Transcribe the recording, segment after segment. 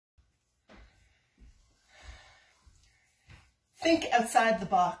Think outside the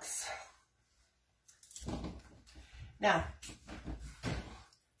box. Now,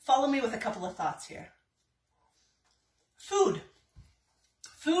 follow me with a couple of thoughts here. Food.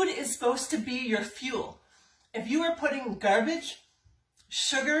 Food is supposed to be your fuel. If you are putting garbage,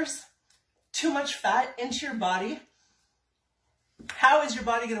 sugars, too much fat into your body, how is your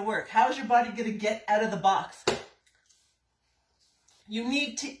body going to work? How is your body going to get out of the box? You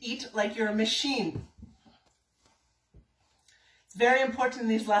need to eat like you're a machine. It's very important in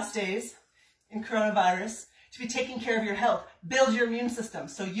these last days in coronavirus to be taking care of your health. Build your immune system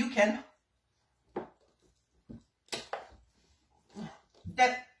so you can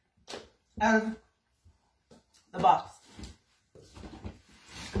get out of the box.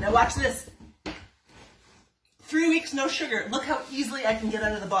 Now watch this. 3 weeks, no sugar. Look how easily I can get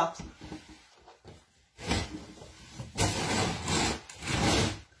out of the box.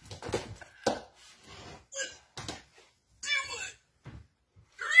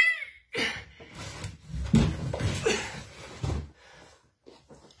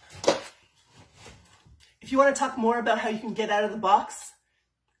 If you want to talk more about how you can get out of the box,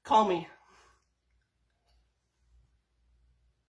 call me.